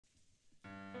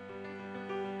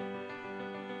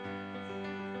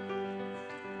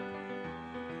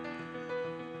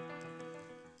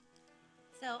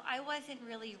So I wasn't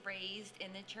really raised in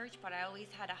the church, but I always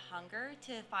had a hunger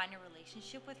to find a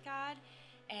relationship with God.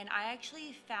 And I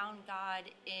actually found God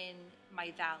in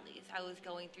my valleys. I was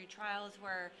going through trials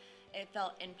where it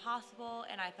felt impossible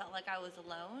and I felt like I was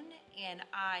alone. And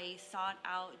I sought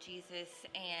out Jesus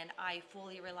and I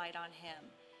fully relied on him.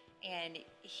 And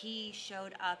he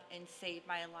showed up and saved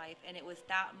my life. And it was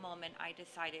that moment I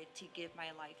decided to give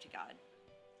my life to God.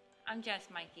 I'm Jess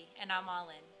Mikey, and I'm all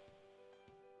in.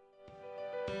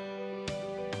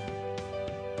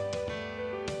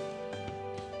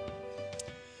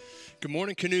 Good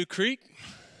morning, Canoe Creek.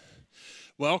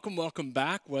 Welcome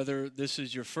back, whether this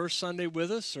is your first Sunday with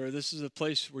us or this is a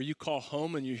place where you call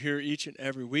home and you're here each and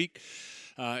every week.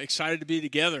 Excited to be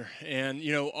together. And,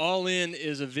 All In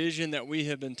is a vision that we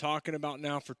have been talking about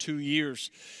now for 2 years.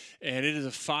 And it is a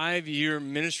 5-year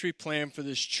ministry plan for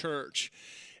this church.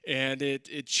 And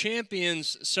it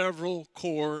champions several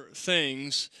core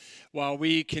things while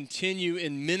we continue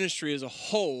in ministry as a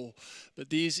whole. But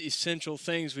these essential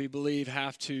things we believe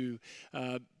have to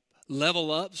level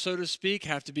up, so to speak,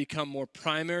 have to become more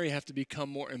primary, have to become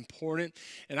more important.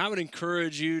 And I would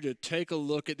encourage you to take a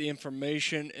look at the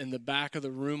information in the back of the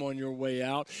room on your way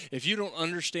out. If you don't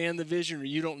understand the vision or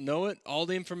you don't know it, all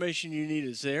the information you need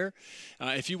is there.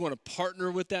 If you want to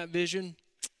partner with that vision,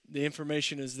 the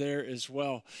information is there as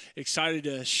well. Excited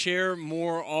to share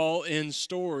more all-in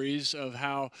stories of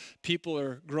how people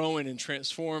are growing and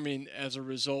transforming as a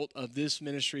result of this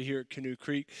ministry here at Canoe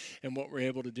Creek and what we're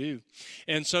able to do.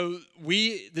 And so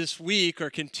we, this week, are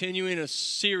continuing a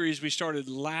series we started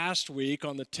last week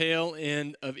on the tail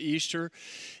end of Easter.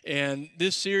 And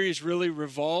this series really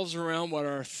revolves around what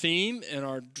our theme and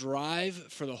our drive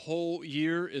for the whole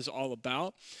year is all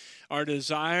about. Our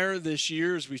desire this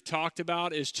year, as we've talked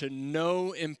about, is to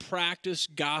know and practice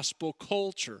gospel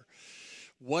culture.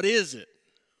 What is it?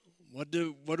 What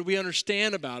do we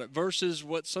understand about it? Versus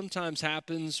what sometimes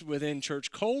happens within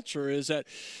church culture is that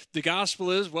the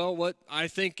gospel is, well, what I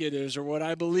think it is, or what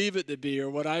I believe it to be, or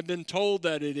what I've been told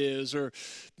that it is, or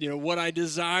what I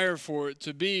desire for it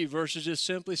to be, versus just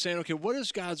simply saying, okay, what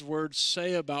does God's word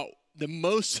say about the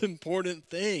most important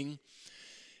thing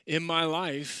in my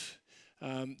life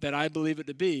that I believe it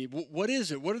to be? What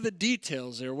is it? What are the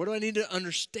details there? What do I need to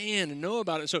understand and know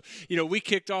about it? So, we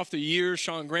kicked off the year,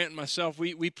 Sean Grant and myself,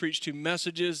 we preached 2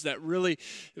 messages that really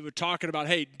were talking about,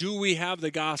 hey, do we have the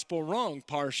gospel wrong?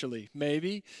 Partially,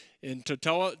 maybe. In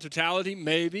totality,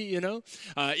 maybe,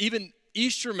 Even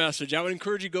Easter message, I would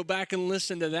encourage you to go back and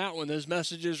listen to that one. Those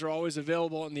messages are always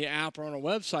available on the app or on our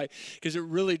website because it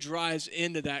really drives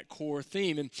into that core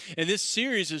theme. And this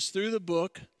series is through the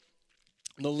book,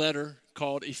 the letter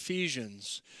called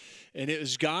Ephesians. And it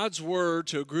was God's word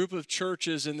to a group of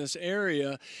churches in this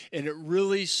area, and it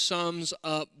really sums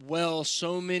up well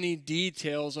so many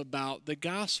details about the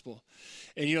gospel.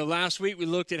 And last week we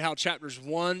looked at how chapters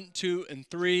 1, 2, and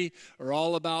 3 are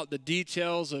all about the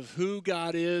details of who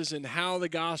God is and how the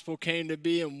gospel came to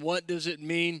be and what does it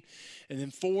mean. And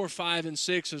then 4, 5, and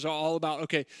 6 is all about,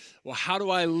 okay, well, how do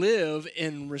I live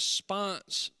in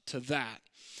response to that?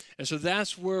 And so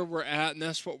that's where we're at, and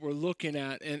that's what we're looking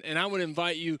at. And I would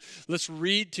invite you, let's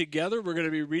read together. We're going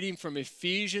to be reading from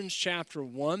Ephesians chapter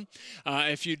 1.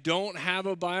 If you don't have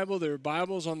a Bible, there are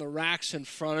Bibles on the racks in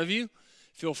front of you.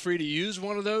 Feel free to use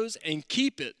one of those and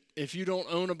keep it if you don't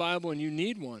own a Bible and you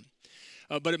need one.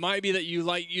 But it might be that you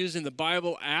like using the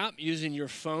Bible app, using your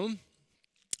phone.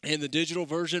 In the digital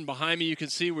version behind me, you can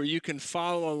see where you can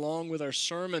follow along with our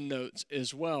sermon notes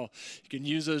as well. You can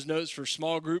use those notes for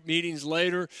small group meetings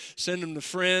later, send them to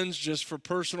friends just for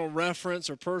personal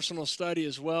reference or personal study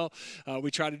as well.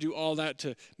 We try to do all that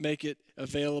to make it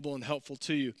available and helpful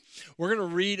to you. We're going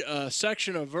to read a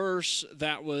section of verse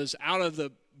that was out of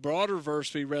the broader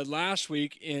verse we read last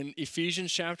week in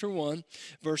Ephesians chapter 1,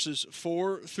 verses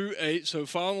 4 through 8. So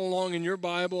follow along in your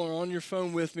Bible or on your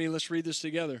phone with me. Let's read this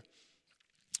together.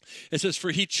 It says,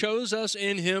 "For he chose us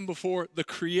in him before the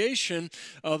creation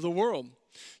of the world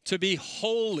to be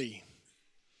holy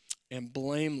and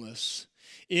blameless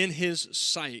in his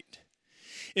sight.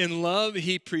 In love,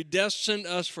 he predestined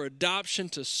us for adoption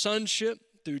to sonship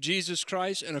through Jesus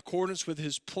Christ in accordance with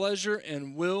his pleasure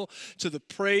and will, to the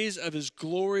praise of his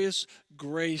glorious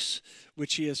grace,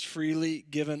 which he has freely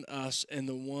given us in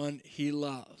the one he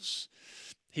loves.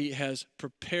 He has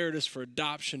prepared us for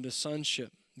adoption to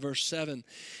sonship." Verse 7,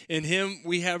 "In him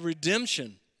we have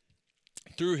redemption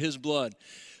through his blood,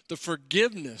 the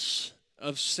forgiveness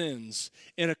of sins,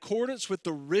 in accordance with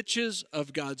the riches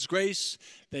of God's grace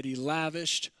that he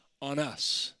lavished on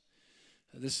us."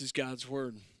 This is God's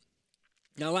word.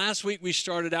 Now, last week we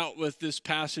started out with this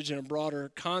passage in a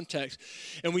broader context,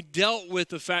 and we dealt with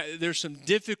the fact that there's some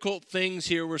difficult things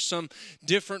here where some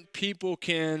different people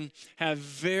can have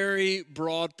very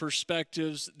broad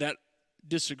perspectives that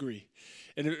disagree.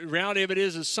 And the reality of it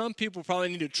is some people probably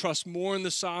need to trust more in the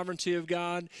sovereignty of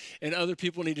God, and other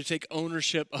people need to take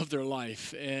ownership of their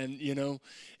life. And,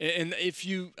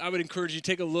 I would encourage you to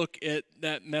take a look at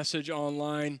that message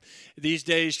online. These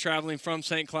days, traveling from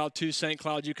St. Cloud to St.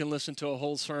 Cloud, you can listen to a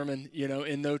whole sermon,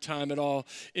 in no time at all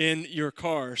in your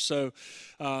car. So,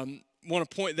 want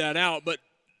to point that out. But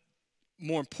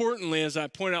more importantly, as I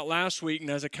pointed out last week, and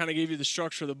as I kind of gave you the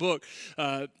structure of the book,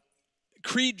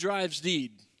 creed drives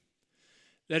deed.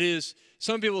 That is,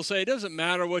 some people say it doesn't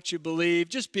matter what you believe,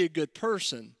 just be a good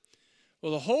person.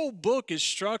 Well, the whole book is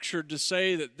structured to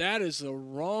say that that is the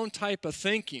wrong type of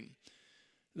thinking.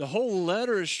 The whole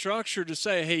letter is structured to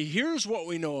say, hey, here's what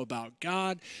we know about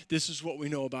God. This is what we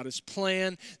know about his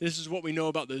plan. This is what we know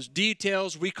about those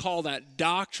details. We call that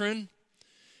doctrine.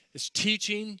 It's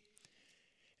teaching.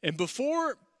 And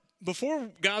before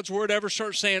God's word ever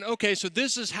starts saying, okay, so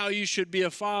this is how you should be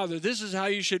a father, this is how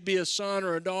you should be a son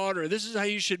or a daughter, this is how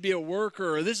you should be a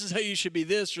worker, or this is how you should be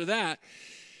this or that,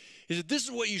 is that this is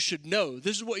what you should know,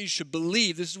 this is what you should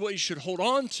believe, this is what you should hold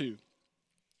on to.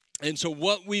 And so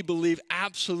what we believe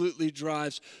absolutely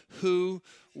drives who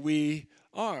we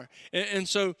are. And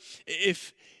so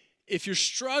if you're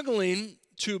struggling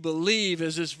to believe,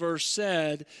 as this verse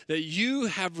said, that you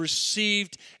have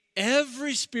received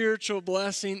every spiritual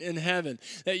blessing in heaven,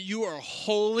 that you are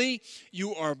holy,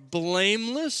 you are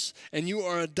blameless, and you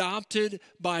are adopted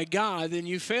by God, then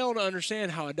you fail to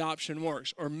understand how adoption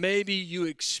works. Or maybe you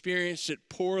experienced it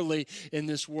poorly in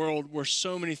this world where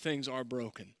so many things are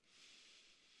broken.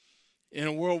 In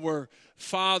a world where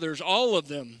fathers, all of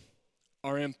them,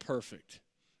 are imperfect,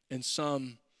 and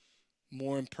some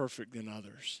more imperfect than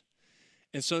others.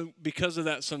 And so because of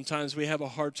that, sometimes we have a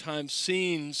hard time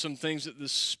seeing some things that the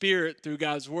Spirit, through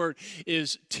God's Word,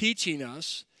 is teaching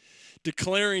us,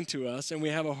 declaring to us, and we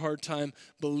have a hard time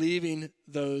believing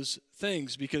those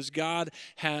things because God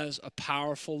has a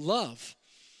powerful love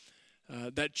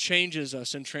that changes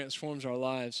us and transforms our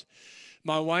lives.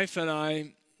 My wife and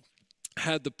I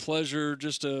had the pleasure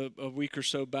just a week or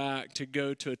so back to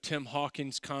go to a Tim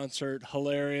Hawkins concert.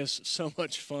 Hilarious, so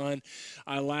much fun.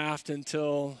 I laughed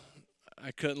until I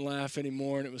couldn't laugh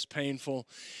anymore, and it was painful.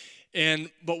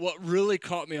 But what really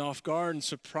caught me off guard and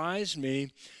surprised me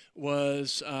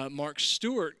was Mark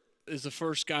Stewart is the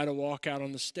first guy to walk out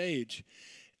on the stage.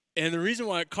 And the reason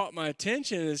why it caught my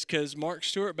attention is because Mark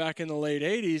Stewart, back in the late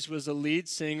 80s, was the lead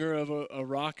singer of a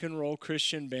rock and roll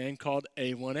Christian band called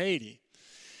A180.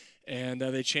 And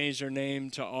they changed their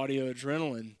name to Audio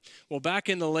Adrenaline. Well, back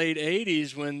in the late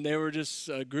 80s, when they were just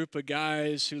a group of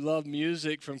guys who loved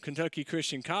music from Kentucky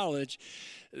Christian College,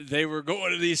 they were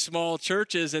going to these small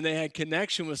churches, and they had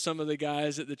connection with some of the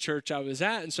guys at the church I was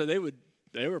at. And so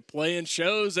they were playing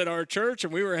shows at our church,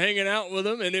 and we were hanging out with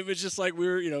them, and it was just like we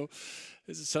were,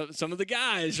 some of the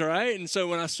guys, right? And so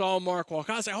when I saw Mark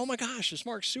walk out, I was like, oh my gosh, it's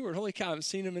Mark Stewart. Holy cow, I haven't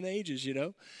seen him in ages,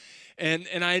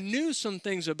 And I knew some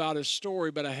things about his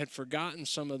story, but I had forgotten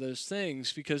some of those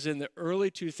things because in the early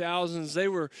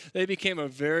 2000s, they became a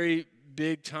very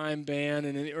big-time band.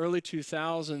 And in the early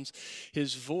 2000s,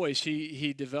 his voice,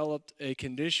 he developed a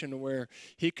condition where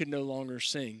he could no longer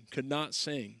sing, could not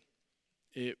sing.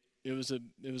 It was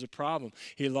a problem.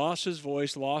 He lost his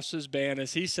voice, lost his band,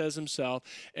 as he says himself,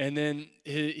 and then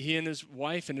he and his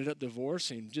wife ended up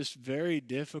divorcing. Just very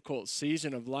difficult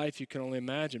season of life you can only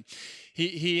imagine.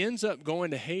 He ends up going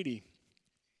to Haiti,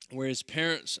 where his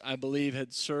parents, I believe,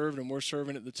 had served and were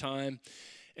serving at the time,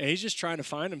 and he's just trying to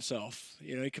find himself.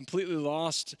 He completely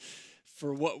lost.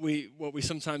 For what we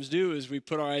sometimes do is we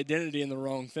put our identity in the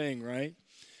wrong thing, right?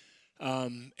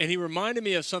 And he reminded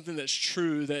me of something that's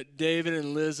true that David and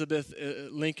Elizabeth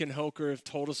Lincoln Hoker have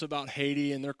told us about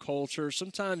Haiti and their culture.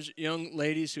 Sometimes young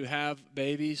ladies who have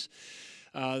babies,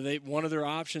 one of their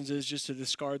options is just to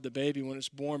discard the baby when it's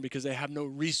born because they have no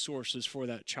resources for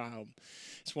that child.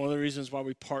 It's one of the reasons why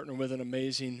we partner with an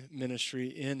amazing ministry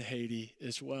in Haiti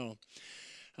as well.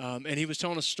 And he was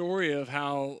telling a story of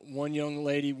how one young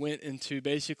lady went into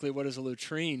basically what is a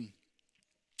latrine,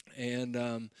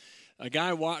 and a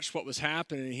guy watched what was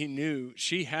happening, and he knew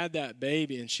she had that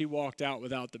baby, and she walked out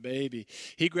without the baby.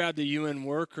 He grabbed a UN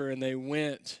worker, and they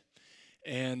went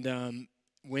in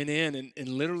and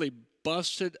literally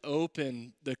busted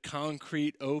open the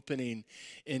concrete opening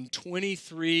in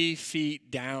 23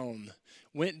 feet down,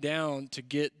 went down to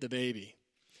get the baby.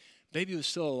 Baby was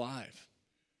still alive.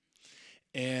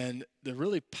 And the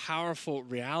really powerful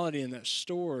reality in that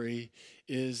story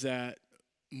is that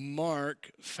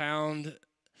Mark found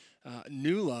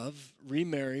new love,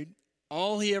 remarried.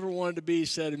 All he ever wanted to be, he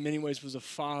said, in many ways, was a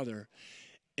father.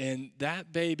 And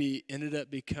that baby ended up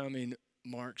becoming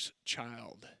Mark's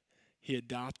child. He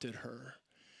adopted her.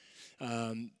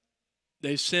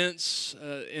 They've since,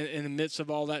 in the midst of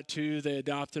all that too, they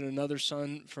adopted another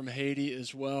son from Haiti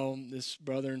as well. This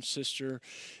brother and sister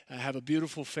have a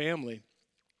beautiful family.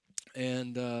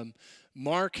 And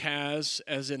Mark has,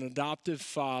 as an adoptive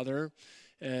father,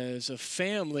 as a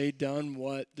family, done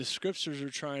what the scriptures are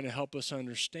trying to help us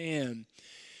understand,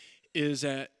 is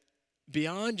that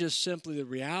beyond just simply the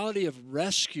reality of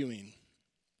rescuing,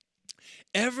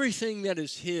 everything that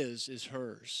is his is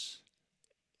hers,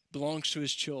 belongs to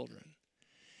his children.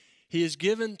 He has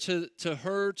given to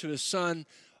her, to his son,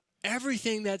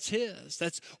 everything that's his.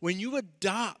 That's when you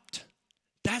adopt,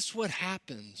 that's what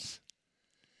happens.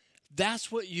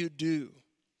 That's what you do.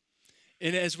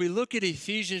 And as we look at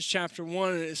Ephesians chapter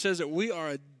 1, it says that we are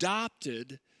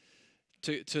adopted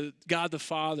to God the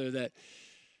Father, that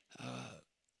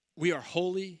we are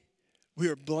holy, we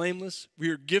are blameless, we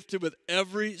are gifted with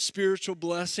every spiritual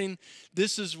blessing.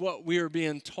 This is what we are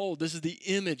being told. This is the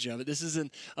image of it. This is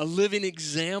a living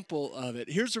example of it.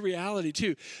 Here's the reality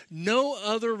too. No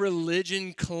other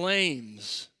religion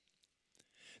claims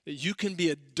that you can be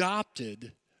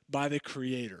adopted by the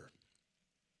Creator.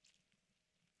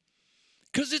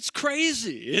 Because it's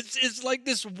crazy. It's like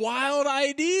this wild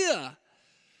idea.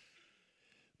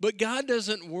 But God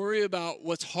doesn't worry about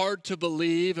what's hard to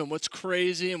believe and what's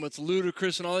crazy and what's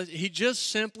ludicrous and all that. He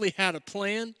just simply had a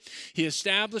plan. He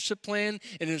established a plan,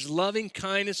 and his loving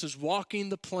kindness is walking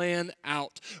the plan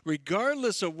out.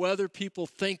 Regardless of whether people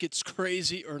think it's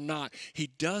crazy or not, he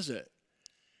does it.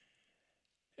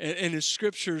 And his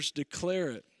scriptures declare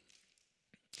it.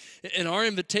 And our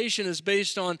invitation is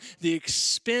based on the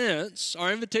expense.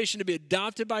 Our invitation to be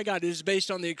adopted by God is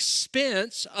based on the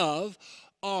expense of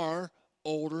our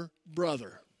older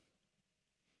brother,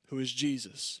 who is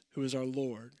Jesus, who is our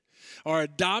Lord. Our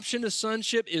adoption to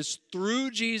sonship is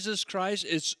through Jesus Christ.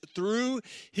 It's through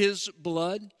his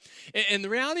blood. And the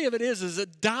reality of it is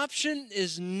adoption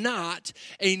is not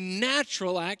a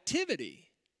natural activity.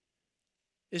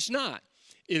 It's not.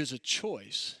 It is a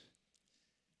choice.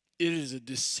 It is a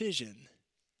decision.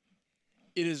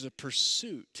 It is a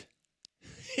pursuit.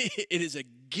 It is a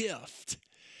gift.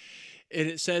 And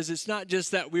it says it's not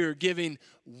just that we are giving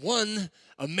one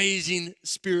amazing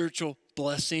spiritual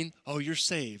blessing. Oh, you're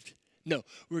saved. No,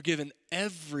 we're given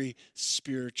every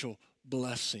spiritual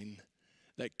blessing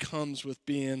that comes with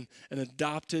being an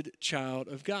adopted child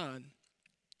of God.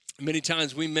 Many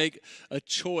times we make a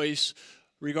choice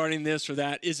regarding this or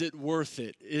that. Is it worth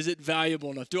it? Is it valuable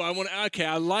enough? Do I want to, okay,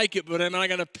 I like it, but am I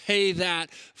going to pay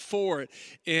that for it?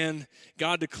 And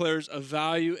God declares a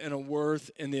value and a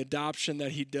worth in the adoption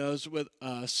that he does with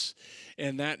us.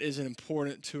 And that is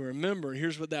important to remember.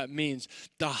 Here's what that means.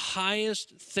 The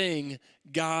highest thing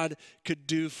God could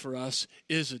do for us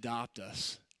is adopt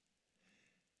us.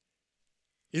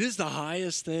 It is the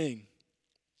highest thing.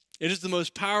 It is the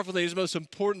most powerful thing. It's the most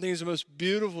important thing. It's the most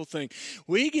beautiful thing.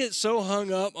 We get so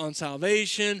hung up on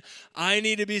salvation. I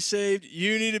need to be saved.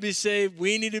 You need to be saved.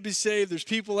 We need to be saved. There's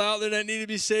people out there that need to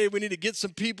be saved. We need to get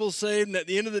some people saved. And at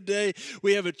the end of the day,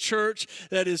 we have a church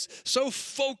that is so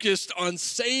focused on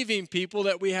saving people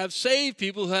that we have saved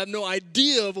people who have no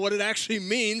idea of what it actually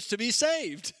means to be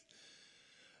saved.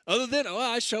 Other than,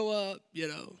 I show up,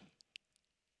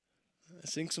 I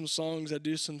sing some songs, I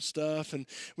do some stuff, and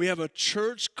we have a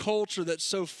church culture that's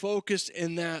so focused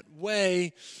in that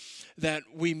way that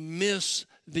we miss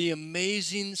the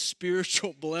amazing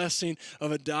spiritual blessing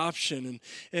of adoption.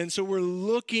 And so we're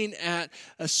looking at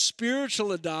a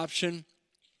spiritual adoption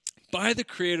by the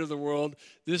Creator of the world.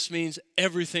 This means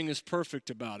everything is perfect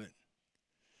about it.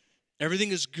 Everything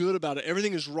is good about it.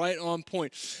 Everything is right on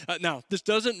point. Now, this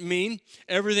doesn't mean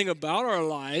everything about our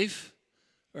life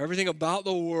or everything about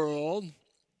the world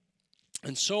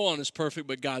and so on is perfect,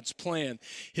 but God's plan,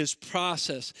 his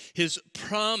process, his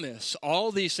promise,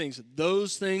 all these things,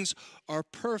 those things are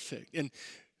perfect. And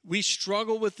we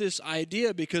struggle with this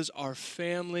idea because our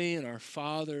family and our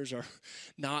fathers are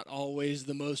not always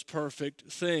the most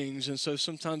perfect things. And so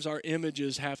sometimes our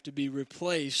images have to be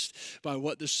replaced by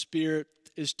what the Spirit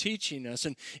is teaching us.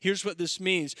 And here's what this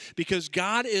means. Because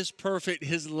God is perfect,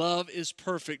 his love is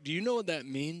perfect. Do you know what that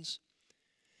means?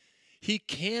 He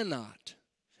cannot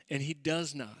and he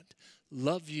does not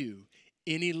love you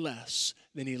any less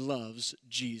than he loves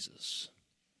Jesus.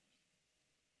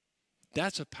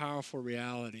 That's a powerful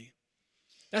reality.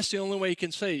 That's the only way you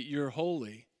can say you're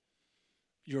holy,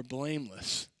 you're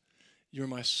blameless, you're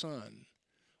my son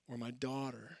or my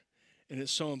daughter. And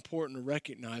it's so important to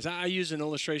recognize. I used an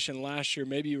illustration last year.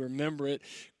 Maybe you remember it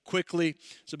quickly.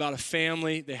 It's about a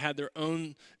family. They had their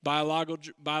own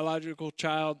biological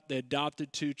child. They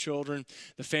adopted 2 children.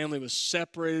 The family was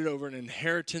separated over an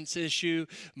inheritance issue.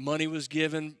 Money was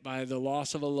given by the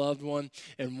loss of a loved one.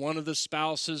 And one of the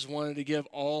spouses wanted to give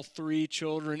all 3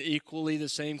 children equally the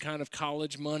same kind of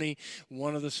college money.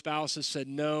 One of the spouses said,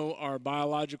 no, our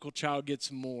biological child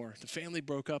gets more. The family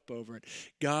broke up over it.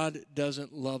 God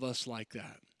doesn't love us like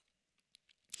that.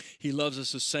 He loves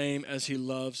us the same as he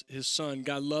loves his son.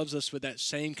 God loves us with that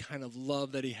same kind of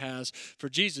love that he has for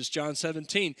Jesus. John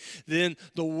 17, then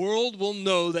the world will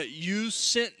know that you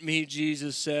sent me,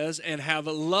 Jesus says, and have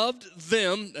loved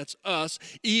them, that's us,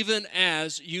 even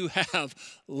as you have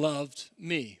loved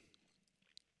me.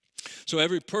 So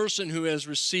every person who has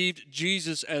received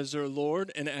Jesus as their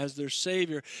Lord and as their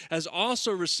Savior has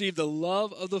also received the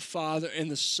love of the Father in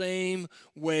the same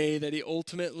way that he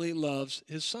ultimately loves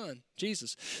his Son,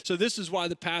 Jesus. So this is why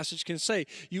the passage can say,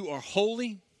 you are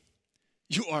holy,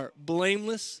 you are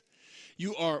blameless,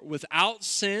 you are without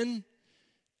sin,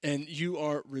 and you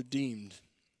are redeemed.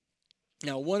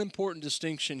 Now, one important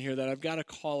distinction here that I've got to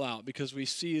call out, because we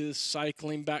see this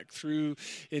cycling back through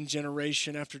in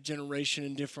generation after generation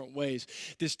in different ways.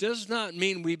 This does not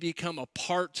mean we become a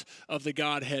part of the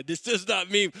Godhead. This does not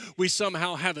mean we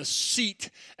somehow have a seat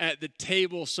at the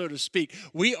table, so to speak.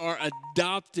 We are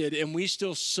adopted and we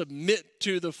still submit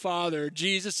to the Father.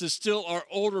 Jesus is still our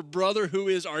older brother who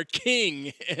is our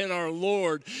King and our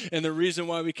Lord, and the reason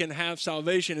why we can have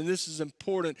salvation. And this is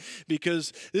important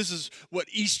because this is what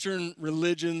Eastern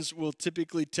religions will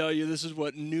typically tell you. This is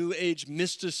what New Age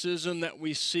mysticism that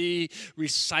we see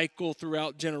recycle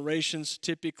throughout generations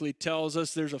typically tells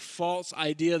us. There's a false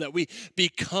idea that we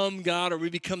become God, or we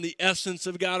become the essence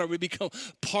of God, or we become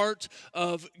part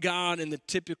of God. And the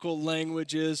typical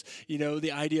language is,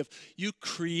 the idea of you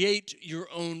create your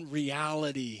own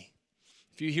reality.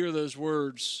 If you hear those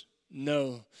words,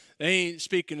 no, they ain't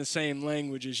speaking the same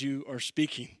language as you are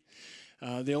speaking.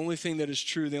 The only thing that is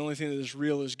true, the only thing that is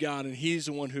real is God, and he's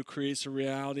the one who creates the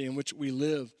reality in which we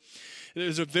live.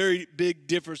 There's a very big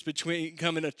difference between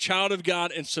becoming a child of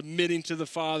God and submitting to the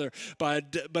Father.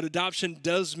 But adoption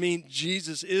does mean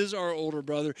Jesus is our older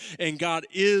brother, and God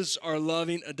is our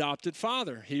loving adopted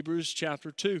Father. Hebrews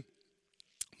chapter 2.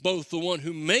 Both the one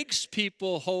who makes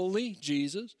people holy,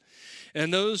 Jesus,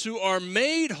 and those who are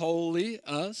made holy,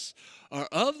 us, are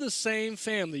of the same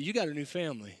family. You got a new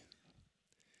family.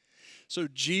 So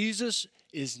Jesus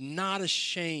is not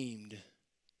ashamed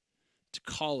to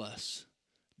call us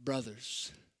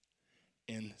brothers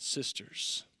and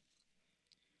sisters.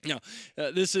 Now,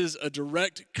 this is a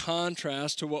direct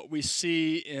contrast to what we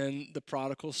see in the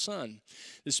prodigal son.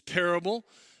 This parable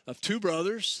of 2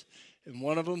 brothers, and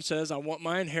one of them says, I want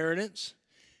my inheritance.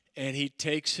 And he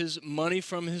takes his money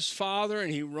from his father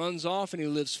and he runs off and he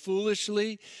lives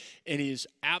foolishly, and he is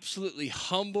absolutely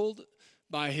humbled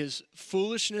by his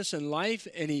foolishness in life,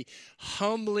 and he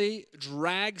humbly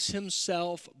drags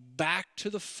himself back to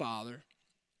the Father.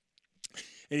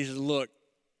 And he says, look,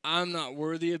 I'm not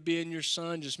worthy of being your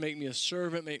son. Just make me a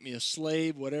servant, make me a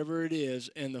slave, whatever it is.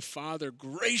 And the Father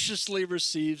graciously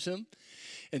receives him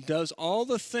and does all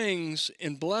the things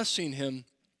in blessing him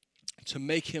to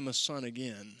make him a son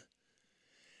again.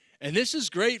 And this is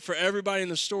great for everybody in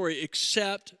the story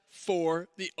except for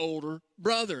the older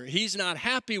brother. He's not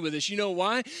happy with this. You know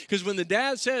why? Because when the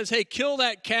dad says, hey, kill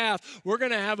that calf, we're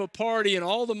going to have a party, and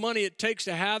all the money it takes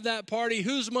to have that party,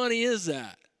 whose money is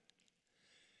that?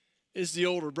 It's the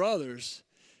older brother's.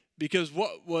 Because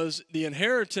what was the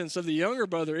inheritance of the younger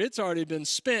brother, it's already been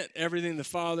spent. Everything the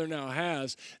father now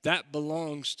has, that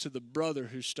belongs to the brother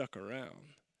who stuck around.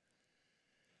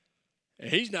 And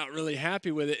he's not really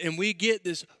happy with it. And we get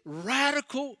this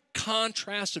radical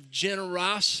contrast of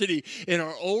generosity in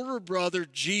our older brother,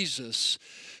 Jesus,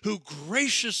 who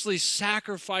graciously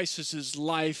sacrifices his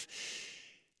life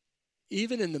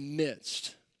even in the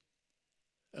midst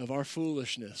of our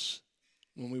foolishness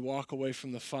when we walk away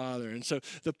from the Father. And so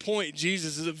the point,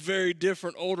 Jesus is a very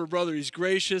different older brother. He's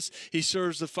gracious. He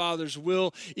serves the Father's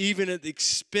will, even at the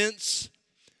expense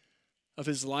of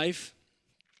his life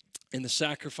and the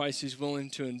sacrifice he's willing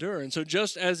to endure. And so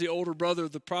just as the older brother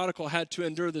of the prodigal had to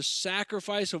endure the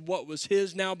sacrifice of what was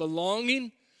his now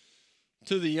belonging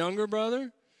to the younger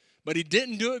brother, but he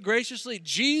didn't do it graciously,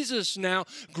 Jesus now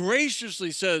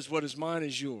graciously says, what is mine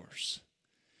is yours.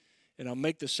 And I'll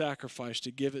make the sacrifice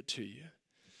to give it to you.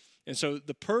 And so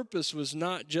the purpose was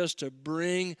not just to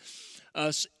bring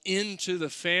us into the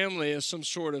family as some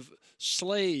sort of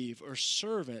slave or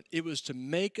servant. It was to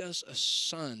make us a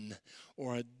son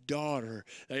or a daughter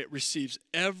that receives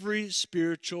every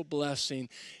spiritual blessing.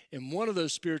 And one of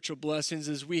those spiritual blessings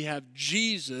is we have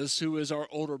Jesus, who is our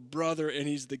older brother, and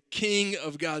he's the king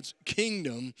of God's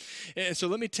kingdom. And so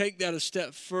let me take that a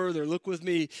step further. Look with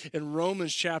me in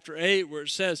Romans chapter 8, where it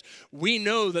says, we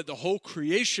know that the whole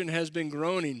creation has been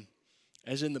groaning,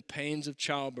 as in the pains of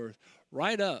childbirth,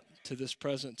 right up to this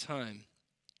present time.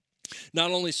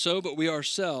 Not only so, but we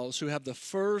ourselves, who have the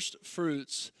first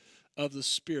fruits of the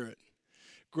Spirit,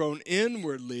 groan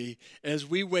inwardly as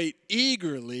we wait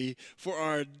eagerly for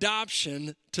our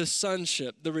adoption to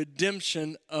sonship, the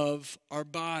redemption of our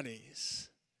bodies.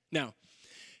 Now,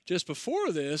 just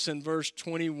before this, in verse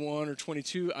 21 or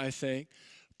 22, I think,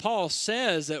 Paul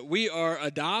says that we are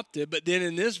adopted, but then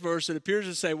in this verse it appears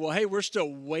to say, well, hey, we're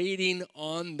still waiting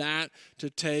on that to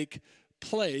take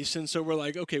place. And so we're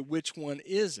like, okay, which one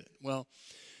is it? Well,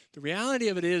 the reality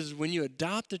of it is when you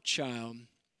adopt a child,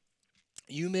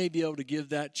 you may be able to give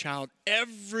that child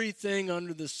everything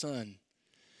under the sun.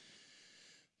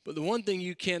 But the one thing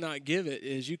you cannot give it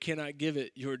is you cannot give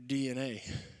it your DNA.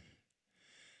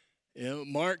 You know,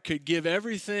 Mark could give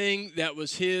everything that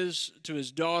was his to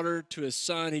his daughter, to his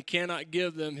son. He cannot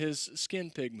give them his skin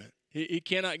pigment. He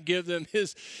cannot give them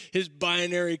his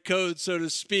binary code, so to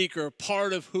speak, or a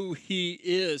part of who he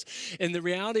is. And the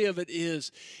reality of it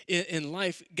is, in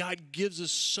life, God gives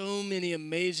us so many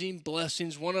amazing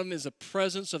blessings. One of them is the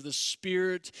presence of the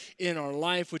Spirit in our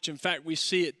life, which in fact we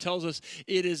see it tells us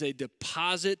it is a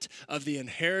deposit of the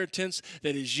inheritance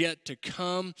that is yet to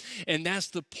come. And that's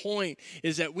the point,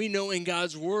 is that we know in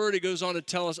God's Word, it goes on to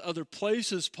tell us other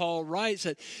places, Paul writes,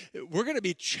 that we're going to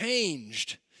be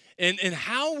changed. And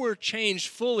how we're changed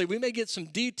fully, we may get some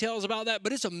details about that,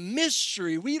 but it's a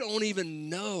mystery we don't even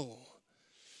know.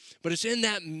 But it's in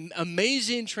that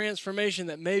amazing transformation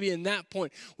that maybe in that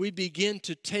point we begin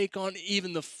to take on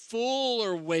even the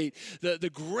fuller weight, the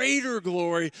greater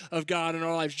glory of God in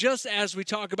our lives. Just as we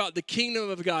talk about the kingdom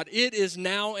of God, it is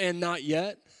now and not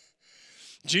yet.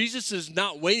 Jesus is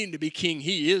not waiting to be king.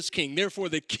 He is king. Therefore,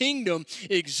 the kingdom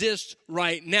exists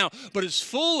right now. But its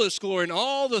fullest glory and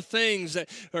all the things that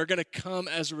are going to come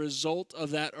as a result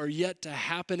of that are yet to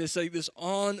happen. It's like this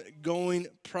ongoing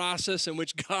process in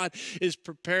which God is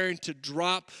preparing to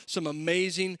drop some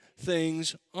amazing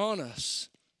things on us.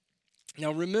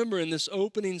 Now, remember, in this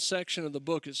opening section of the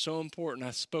book, it's so important. I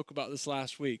spoke about this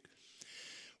last week.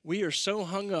 We are so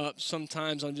hung up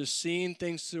sometimes on just seeing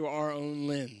things through our own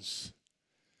lens.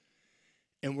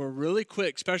 And we're really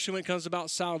quick, especially when it comes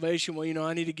about salvation. Well, you know,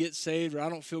 I need to get saved, or I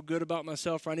don't feel good about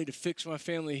myself, or I need to fix my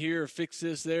family here, or fix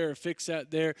this there, or fix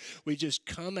that there. We just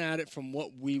come at it from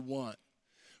what we want,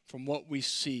 from what we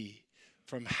see,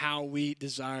 from how we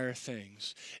desire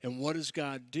things. And what does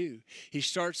God do? He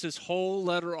starts this whole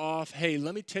letter off, hey,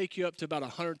 let me take you up to about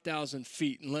 100,000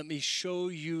 feet and let me show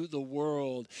you the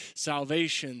world,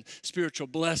 salvation, spiritual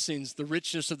blessings, the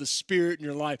richness of the Spirit in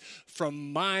your life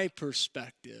from my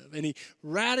perspective. And he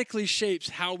radically shapes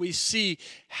how we see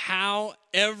how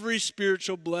every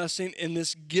spiritual blessing in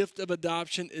this gift of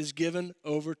adoption is given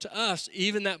over to us.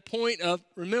 Even that point of,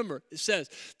 remember, it says,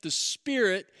 the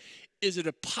Spirit is a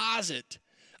deposit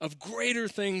of greater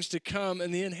things to come in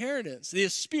the inheritance. The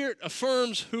Spirit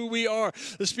affirms who we are.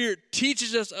 The Spirit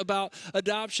teaches us about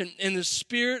adoption, and the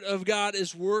Spirit of God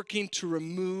is working to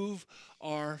remove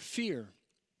our fear.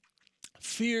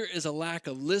 Fear is a lack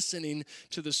of listening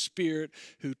to the Spirit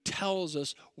who tells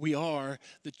us we are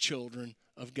the children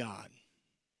of God.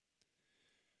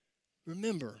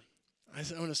 Remember, I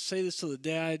want to say this till the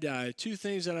day I die. Two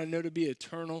things that I know to be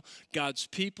eternal: God's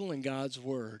people and God's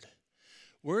Word.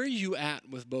 Where are you at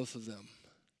with both of them?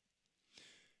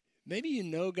 Maybe you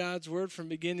know God's Word from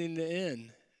beginning to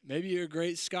end. Maybe you're a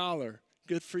great scholar.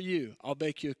 Good for you. I'll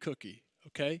bake you a cookie,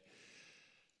 okay?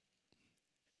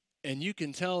 And you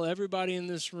can tell everybody in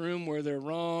this room where they're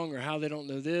wrong, or how they don't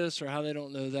know this, or how they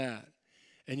don't know that.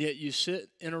 And yet you sit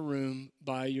in a room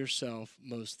by yourself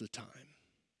most of the time.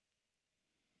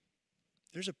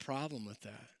 There's a problem with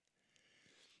that.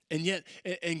 And yet,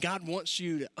 and God wants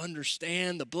you to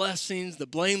understand the blessings, the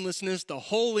blamelessness, the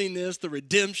holiness, the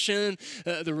redemption,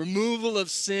 the removal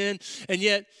of sin. And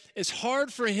yet, it's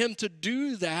hard for him to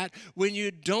do that when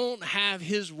you don't have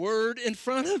his word in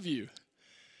front of you.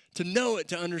 To know it,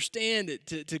 to understand it,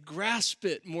 to grasp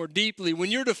it more deeply. When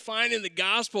you're defining the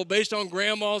gospel based on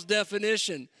grandma's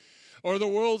definition or the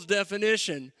world's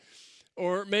definition,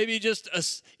 or maybe just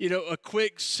a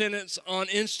quick sentence on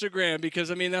Instagram, because,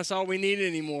 I mean, that's all we need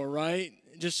anymore, right?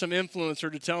 Just some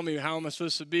influencer to tell me how am I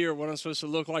supposed to be, or what I'm supposed to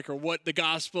look like, or what the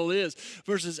gospel is,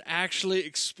 versus actually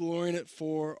exploring it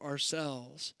for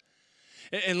ourselves.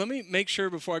 And let me make sure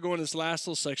before I go into this last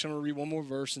little section, I'm going to read one more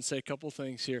verse and say a couple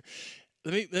things here.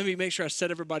 Let me make sure I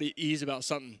set everybody at ease about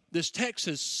something. This text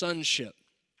says sonship.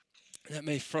 That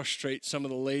may frustrate some of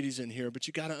the ladies in here, but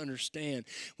you got to understand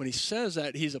when he says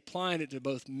that, he's applying it to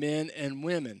both men and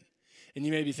women. And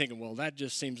you may be thinking, well, that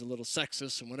just seems a little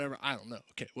sexist and whatever. I don't know.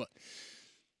 Okay, what?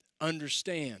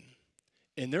 Understand,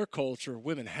 in their culture,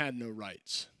 women had no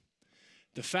rights.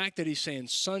 The fact that he's saying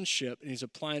sonship and he's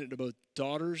applying it to both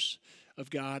daughters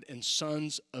of God and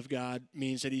sons of God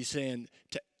means that he's saying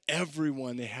to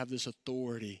everyone they have this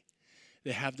authority.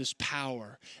 They have this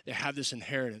power. They have this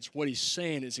inheritance. What he's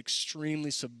saying is extremely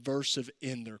subversive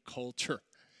in their culture.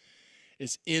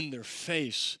 It's in their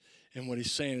face in what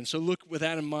he's saying. And so look with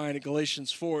that in mind at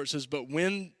Galatians 4. It says, but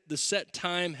when the set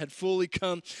time had fully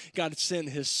come, God sent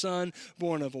his son,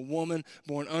 born of a woman,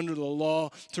 born under the law,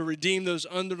 to redeem those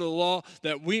under the law,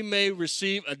 that we may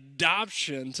receive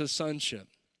adoption to sonship.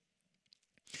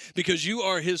 Because you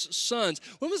are his sons.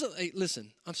 When was it? Hey,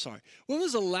 listen, I'm sorry. When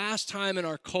was the last time in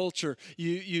our culture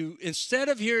you instead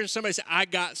of hearing somebody say, I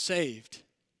got saved,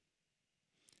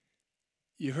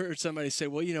 you heard somebody say,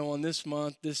 well, you know, on this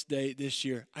month, this date, this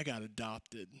year, I got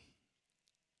adopted.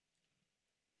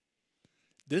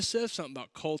 This says something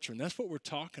about culture, and that's what we're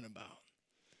talking about.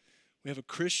 We have a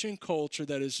Christian culture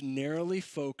that is narrowly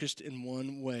focused in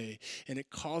one way, and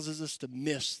it causes us to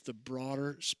miss the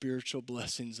broader spiritual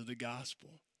blessings of the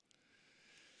gospel.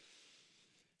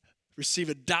 Receive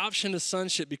adoption to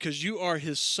sonship because you are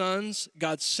his sons.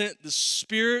 God sent the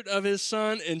Spirit of his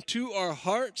Son into our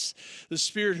hearts, the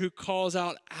Spirit who calls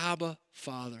out, Abba,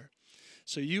 Father.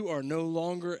 So you are no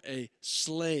longer a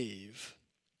slave,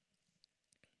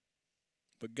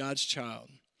 but God's child.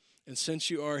 And since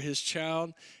you are his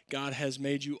child, God has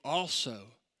made you also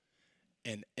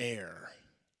an heir.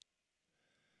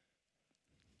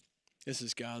 This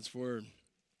is God's word.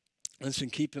 Listen,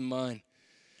 keep in mind,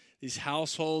 these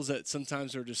households that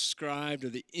sometimes are described, or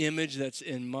the image that's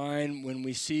in mind when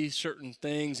we see certain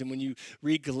things, and when you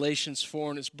read Galatians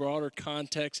 4 in its broader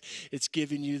context, it's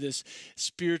giving you this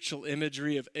spiritual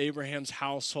imagery of Abraham's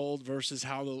household versus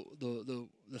how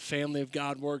the family of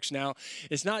God works now.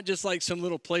 It's not just like some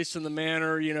little place in the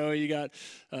manor, you know, you got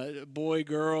a boy,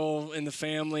 girl in the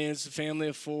family, and it's a family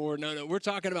of four. No, we're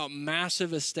talking about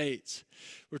massive estates.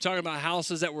 We're talking about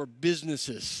houses that were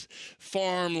businesses,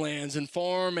 farmlands and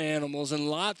farm animals, and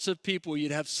lots of people.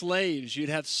 You'd have slaves, you'd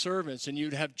have servants, and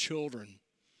you'd have children,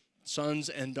 sons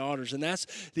and daughters. And that's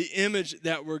the image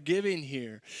that we're giving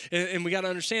here. And we got to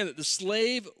understand that the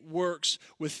slave works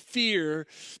with fear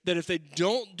that if they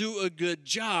don't do a good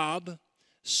job,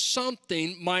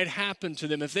 something might happen to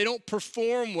them. If they don't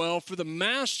perform well for the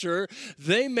master,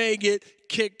 they may get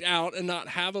kicked out and not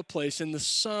have a place. And the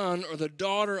son or the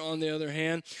daughter, on the other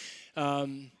hand,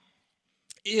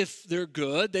 if they're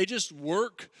good, they just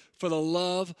work for the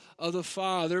love of the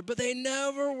Father, but they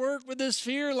never work with this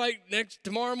fear like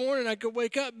tomorrow morning I could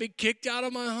wake up and be kicked out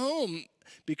of my home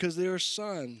because they're a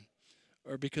son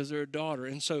or because they're a daughter.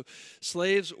 And so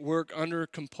slaves work under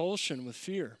compulsion with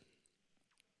fear.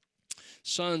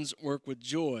 Sons work with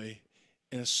joy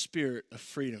and a spirit of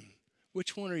freedom.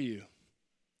 Which one are you?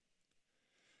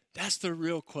 That's the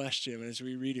real question as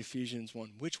we read Ephesians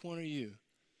 1. Which one are you?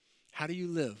 How do you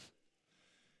live?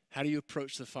 How do you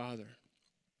approach the Father?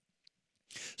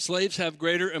 Slaves have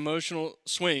greater emotional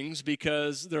swings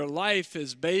because their life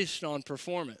is based on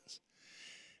performance.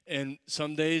 And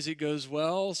some days it goes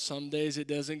well, some days it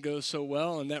doesn't go so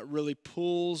well, and that really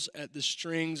pulls at the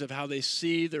strings of how they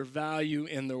see their value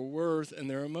and their worth and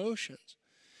their emotions.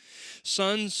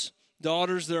 Sons,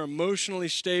 daughters, they're emotionally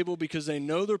stable because they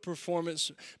know their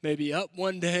performance may be up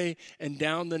one day and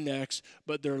down the next,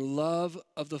 but their love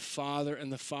of the Father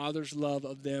and the Father's love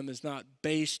of them is not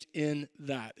based in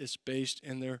that. It's based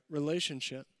in their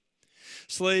relationship.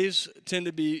 Slaves tend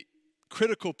to be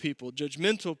critical people,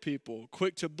 judgmental people,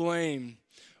 quick to blame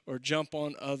or jump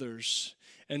on others.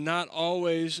 And not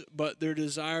always, but their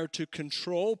desire to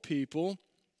control people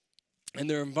and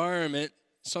their environment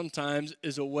sometimes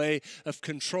is a way of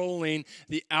controlling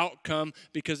the outcome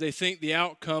because they think the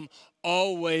outcome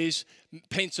always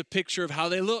paints a picture of how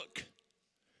they look.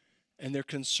 And they're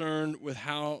concerned with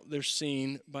how they're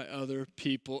seen by other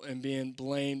people and being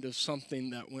blamed of something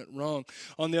that went wrong.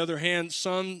 On the other hand,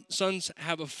 sons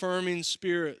have affirming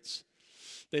spirits.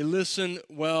 They listen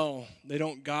well. They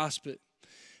don't gossip.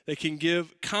 They can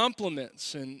give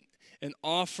compliments and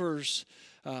offers,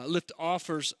 lift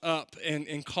offers up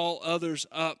and call others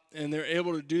up. And they're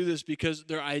able to do this because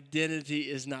their identity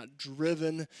is not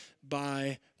driven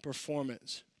by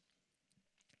performance.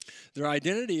 Their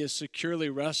identity is securely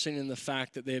resting in the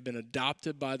fact that they have been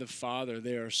adopted by the Father.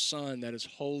 They are a son that is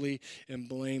holy and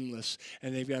blameless,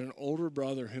 and they've got an older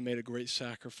brother who made a great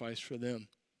sacrifice for them.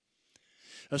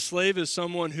 A slave is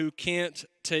someone who can't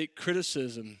take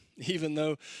criticism, even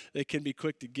though they can be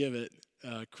quick to give it.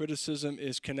 Criticism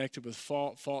is connected with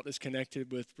fault. Fault is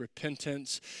connected with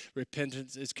repentance.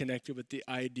 Repentance is connected with the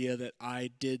idea that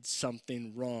I did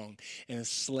something wrong. And a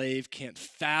slave can't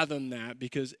fathom that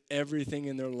because everything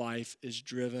in their life is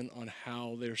driven on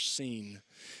how they're seen.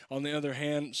 On the other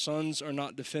hand, sons are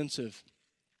not defensive.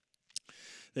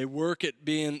 They work at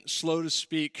being slow to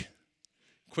speak,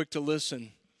 quick to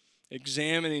listen,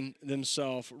 examining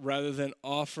themselves rather than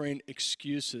offering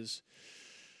excuses.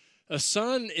 A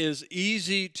son is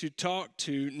easy to talk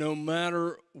to no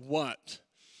matter what.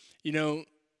 No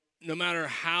matter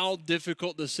how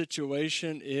difficult the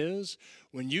situation is,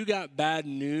 when you got bad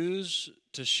news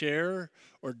to share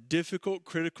or difficult,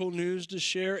 critical news to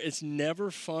share, it's never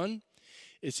fun.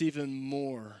 It's even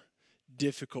more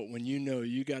difficult when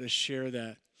you got to share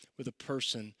that with a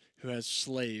person who has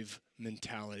slave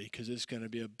mentality, because it's going to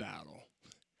be a battle.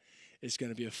 It's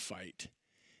going to be a fight,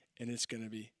 and it's going to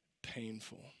be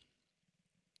painful.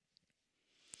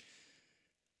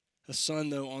 A son,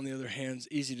 though, on the other hand, is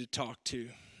easy to talk to,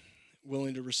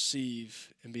 willing to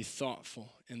receive and be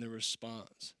thoughtful in the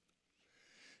response.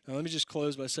 Now, let me just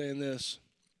close by saying this.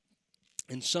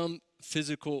 In some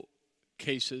physical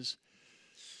cases,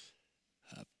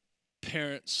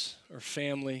 parents or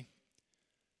family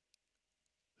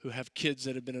who have kids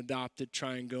that have been adopted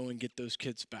try and go and get those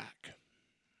kids back.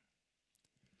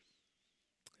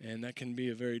 And that can be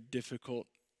a very difficult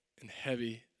and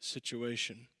heavy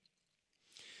situation.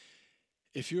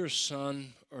 If you're a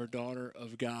son or daughter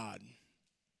of God,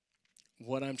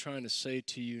 what I'm trying to say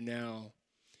to you now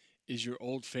is your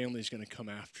old family is going to come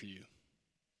after you.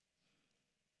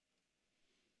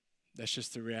 That's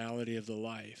just the reality of the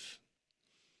life.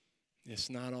 It's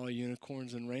not all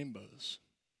unicorns and rainbows.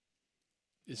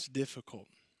 It's difficult.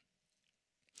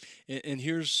 And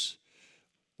here's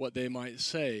what they might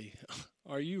say.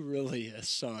 Are you really a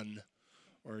son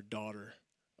or a daughter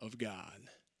of God?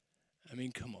 I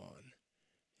mean, come on.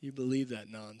 You believe that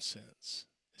nonsense.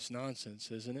 It's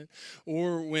nonsense, isn't it?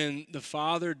 Or when the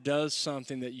Father does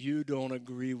something that you don't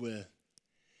agree with,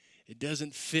 it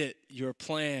doesn't fit your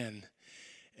plan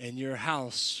and your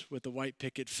house with the white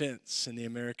picket fence and the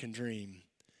American dream,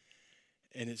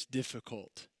 and it's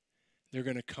difficult. They're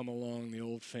going to come along, the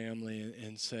old family,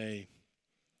 and say,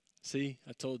 see,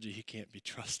 I told you he can't be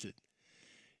trusted.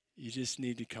 You just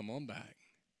need to come on back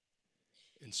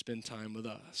and spend time with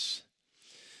us.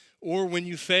 Or when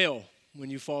you fail, when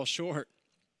you fall short,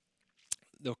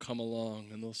 they'll come along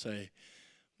and they'll say,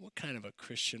 what kind of a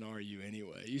Christian are you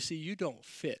anyway? You see, you don't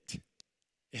fit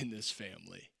in this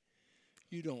family.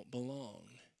 You don't belong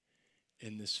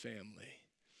in this family.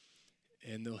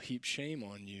 And they'll heap shame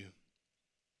on you,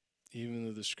 even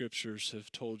though the scriptures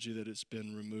have told you that it's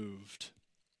been removed.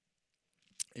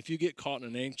 If you get caught in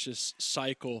an anxious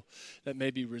cycle that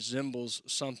maybe resembles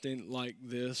something like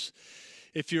this,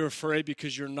 if you're afraid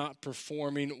because you're not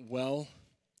performing well,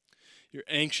 you're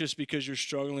anxious because you're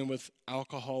struggling with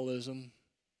alcoholism,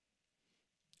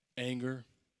 anger,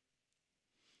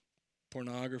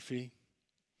 pornography,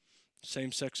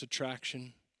 same-sex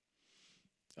attraction,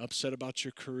 upset about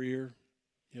your career,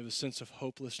 you have a sense of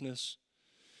hopelessness,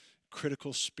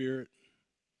 critical spirit,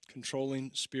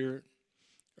 controlling spirit,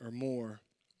 or more,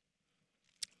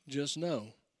 just know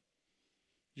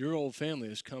your old family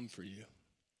has come for you.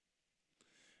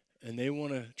 And they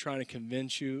want to try to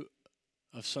convince you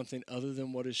of something other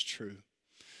than what is true.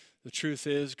 The truth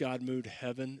is, God moved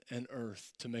heaven and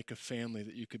earth to make a family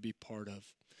that you could be part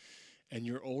of. And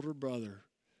your older brother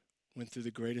went through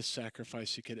the greatest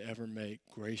sacrifice he could ever make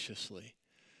graciously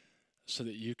so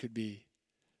that you could be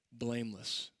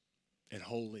blameless and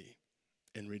holy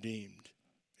and redeemed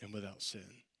and without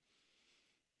sin.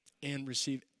 And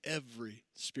receive every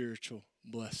spiritual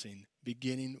blessing,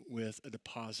 beginning with a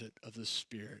deposit of the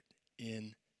Spirit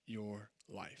in your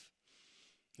life.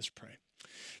 Let's pray.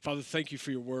 Father, thank you for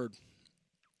your word.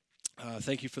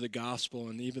 Thank you for the gospel.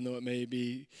 And even though it may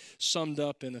be summed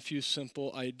up in a few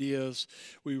simple ideas,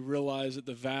 we realize that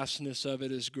the vastness of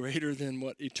it is greater than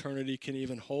what eternity can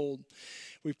even hold.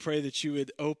 We pray that you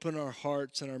would open our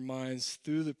hearts and our minds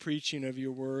through the preaching of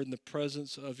your word and the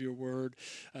presence of your word,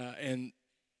 and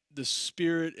the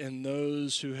Spirit and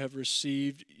those who have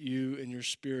received you in your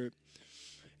Spirit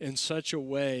in such a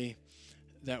way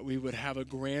that we would have a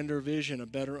grander vision, a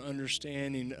better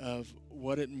understanding of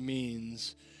what it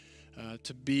means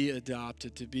to be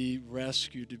adopted, to be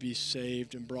rescued, to be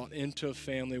saved, and brought into a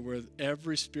family where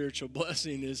every spiritual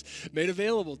blessing is made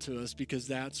available to us, because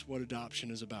that's what adoption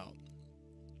is about.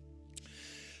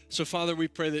 So, Father, we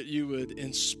pray that you would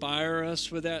inspire us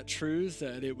with that truth,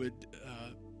 that it would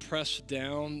press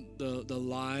down the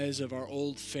lies of our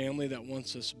old family that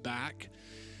wants us back,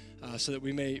 so that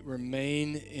we may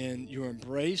remain in your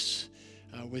embrace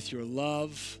with your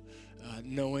love,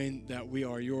 knowing that we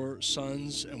are your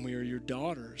sons and we are your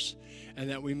daughters, and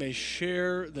that we may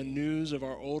share the news of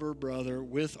our older brother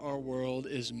with our world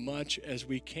as much as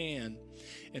we can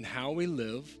in how we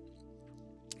live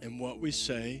and what we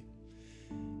say,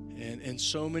 and in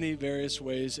so many various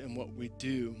ways in what we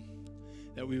do,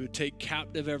 that we would take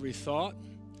captive every thought,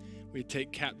 we'd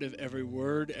take captive every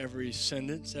word, every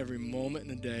sentence, every moment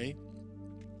in a day,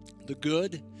 the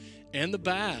good and the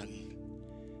bad,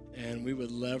 and we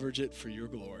would leverage it for your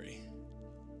glory.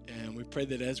 And we pray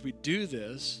that as we do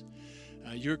this,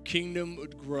 your kingdom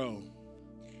would grow,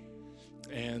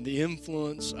 and the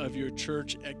influence of your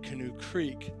church at Canoe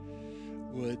Creek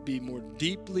would be more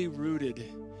deeply rooted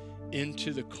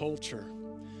into the culture,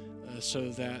 so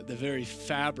that the very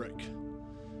fabric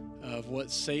of what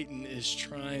Satan is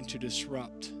trying to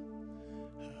disrupt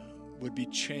would be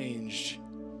changed,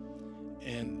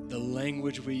 and the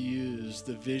language we use,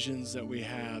 the visions that we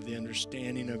have, the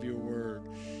understanding of your word,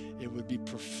 it would be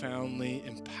profoundly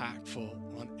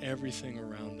impactful on everything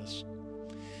around us.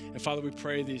 And Father, we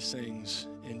pray these things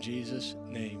in Jesus'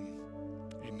 name.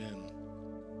 Amen.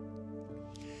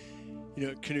 You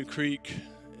know, at Canoe Creek,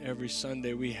 every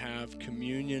Sunday we have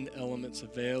communion elements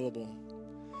available,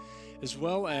 as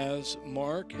well as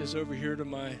Mark is over here to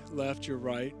my left, your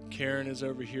right. Karen is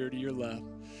over here to your left.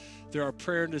 There are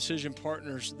prayer and decision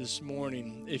partners this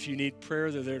morning. If you need prayer,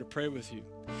 they're there to pray with you.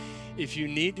 If you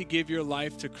need to give your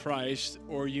life to Christ,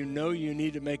 or you know you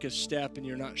need to make a step and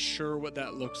you're not sure what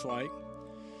that looks like,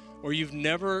 or you've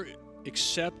never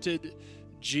accepted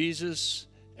Jesus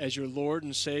as your Lord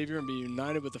and Savior and be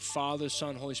united with the Father,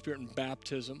 Son, Holy Spirit in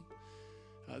baptism,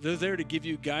 they're there to give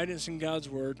you guidance in God's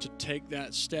Word to take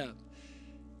that step.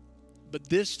 But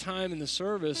this time in the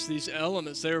service, these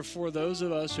elements, they are for those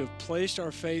of us who have placed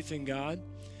our faith in God,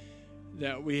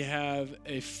 that we have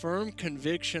a firm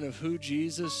conviction of who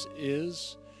Jesus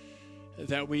is,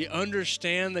 that we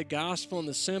understand the gospel in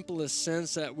the simplest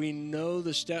sense, that we know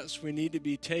the steps we need to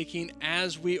be taking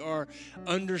as we are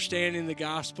understanding the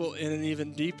gospel in an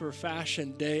even deeper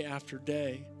fashion day after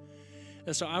day.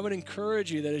 And so I would encourage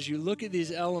you that as you look at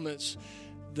these elements,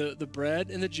 the bread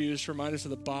and the juice remind us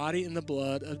of the body and the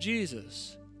blood of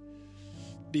Jesus,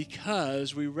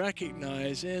 because we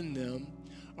recognize in them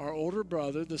our older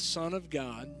brother, the Son of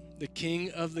God, the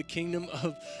King of the kingdom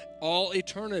of all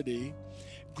eternity,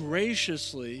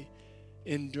 graciously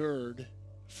endured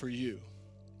for you,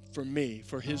 for me,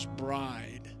 for his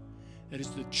bride, that is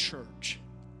the church,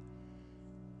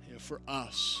 for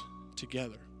us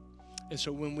together. And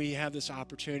so when we have this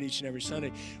opportunity each and every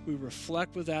Sunday, we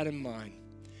reflect with that in mind.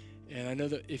 And I know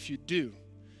that if you do,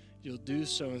 you'll do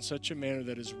so in such a manner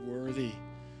that is worthy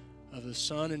of the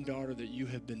son and daughter that you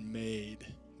have been made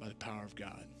by the power of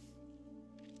God.